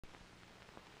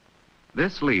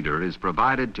This leader is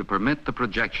provided to permit the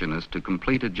projectionist to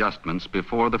complete adjustments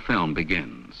before the film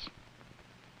begins.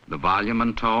 The volume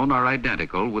and tone are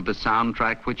identical with the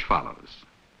soundtrack which follows.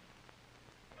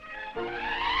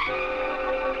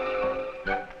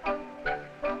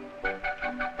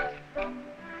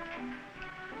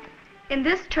 In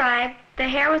this tribe, the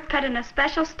hair was cut in a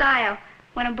special style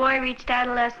when a boy reached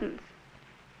adolescence.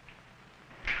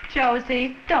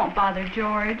 Josie, don't bother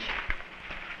George.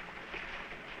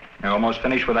 You almost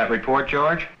finished with that report,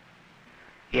 George?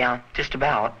 Yeah, just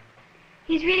about.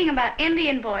 He's reading about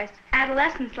Indian boys,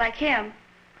 adolescents like him.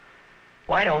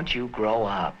 Why don't you grow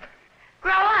up?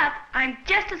 Grow up? I'm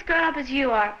just as grown up as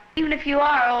you are, even if you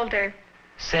are older.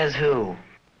 Says who?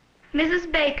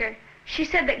 Mrs. Baker. She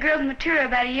said that girls mature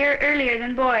about a year earlier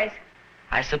than boys.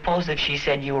 I suppose if she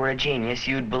said you were a genius,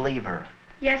 you'd believe her.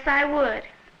 Yes, I would.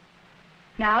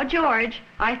 Now, George,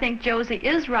 I think Josie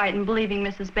is right in believing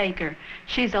Mrs. Baker.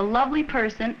 She's a lovely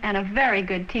person and a very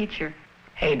good teacher.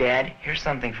 Hey, Dad, here's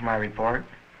something from my report.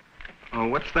 Oh,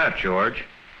 what's that, George?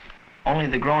 Only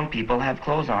the grown people have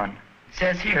clothes on. It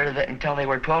says here that until they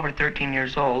were 12 or 13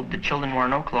 years old, the children wore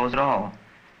no clothes at all.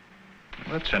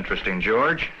 Well, that's interesting,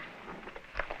 George.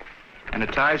 And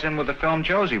it ties in with the film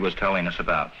Josie was telling us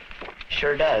about.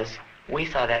 Sure does. We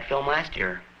saw that film last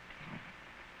year.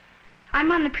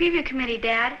 I'm on the preview committee,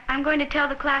 Dad. I'm going to tell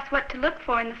the class what to look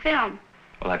for in the film.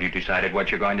 Well, have you decided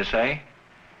what you're going to say?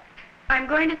 I'm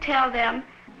going to tell them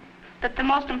that the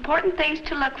most important things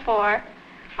to look for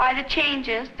are the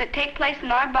changes that take place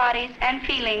in our bodies and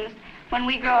feelings when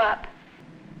we grow up.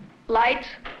 Lights.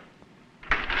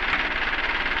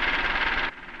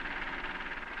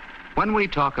 When we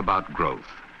talk about growth,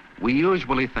 we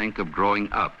usually think of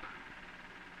growing up.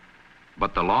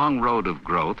 But the long road of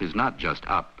growth is not just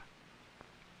up.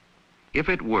 If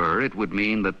it were, it would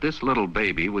mean that this little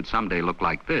baby would someday look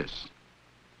like this.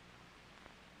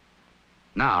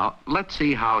 Now, let's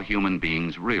see how human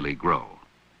beings really grow.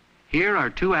 Here are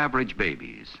two average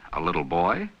babies, a little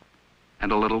boy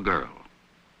and a little girl.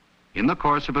 In the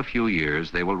course of a few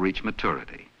years, they will reach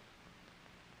maturity.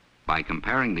 By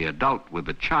comparing the adult with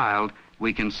the child,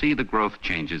 we can see the growth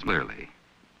changes clearly.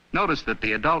 Notice that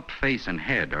the adult face and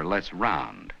head are less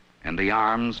round, and the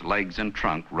arms, legs, and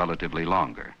trunk relatively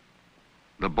longer.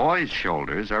 The boy's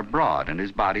shoulders are broad and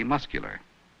his body muscular,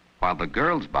 while the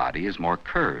girl's body is more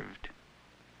curved.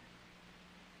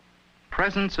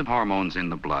 Presence of hormones in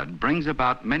the blood brings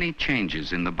about many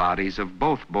changes in the bodies of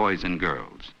both boys and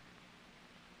girls.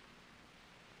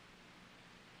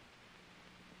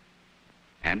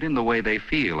 And in the way they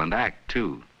feel and act,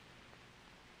 too.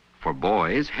 For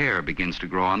boys, hair begins to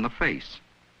grow on the face.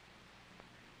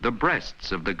 The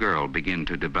breasts of the girl begin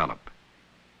to develop.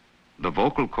 The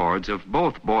vocal cords of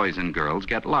both boys and girls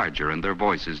get larger and their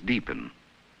voices deepen.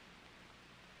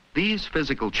 These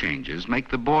physical changes make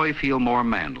the boy feel more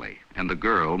manly and the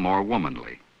girl more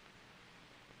womanly.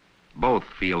 Both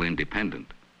feel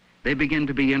independent. They begin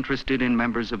to be interested in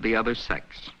members of the other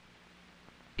sex,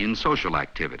 in social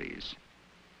activities,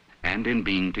 and in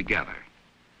being together.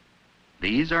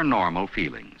 These are normal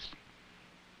feelings.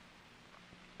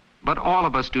 But all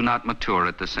of us do not mature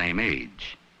at the same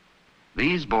age.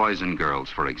 These boys and girls,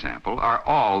 for example, are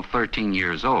all 13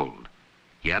 years old,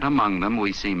 yet among them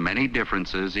we see many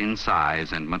differences in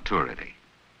size and maturity.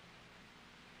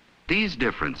 These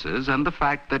differences and the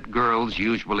fact that girls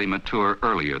usually mature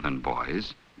earlier than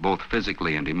boys, both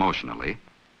physically and emotionally,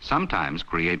 sometimes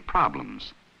create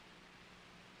problems.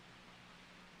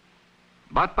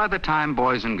 But by the time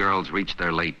boys and girls reach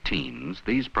their late teens,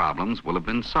 these problems will have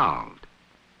been solved.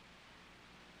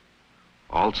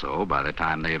 Also, by the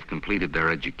time they have completed their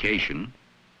education,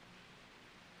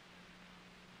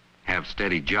 have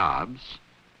steady jobs,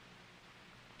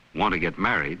 want to get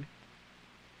married,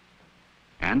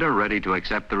 and are ready to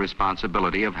accept the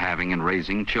responsibility of having and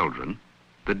raising children,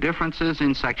 the differences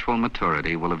in sexual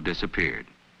maturity will have disappeared.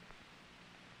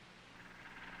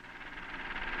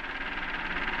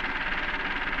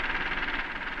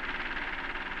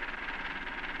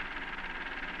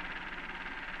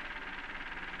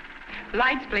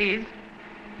 Lights, please.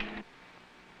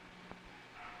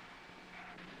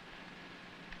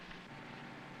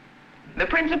 The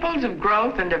principles of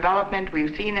growth and development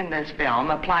we've seen in this film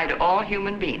apply to all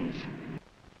human beings.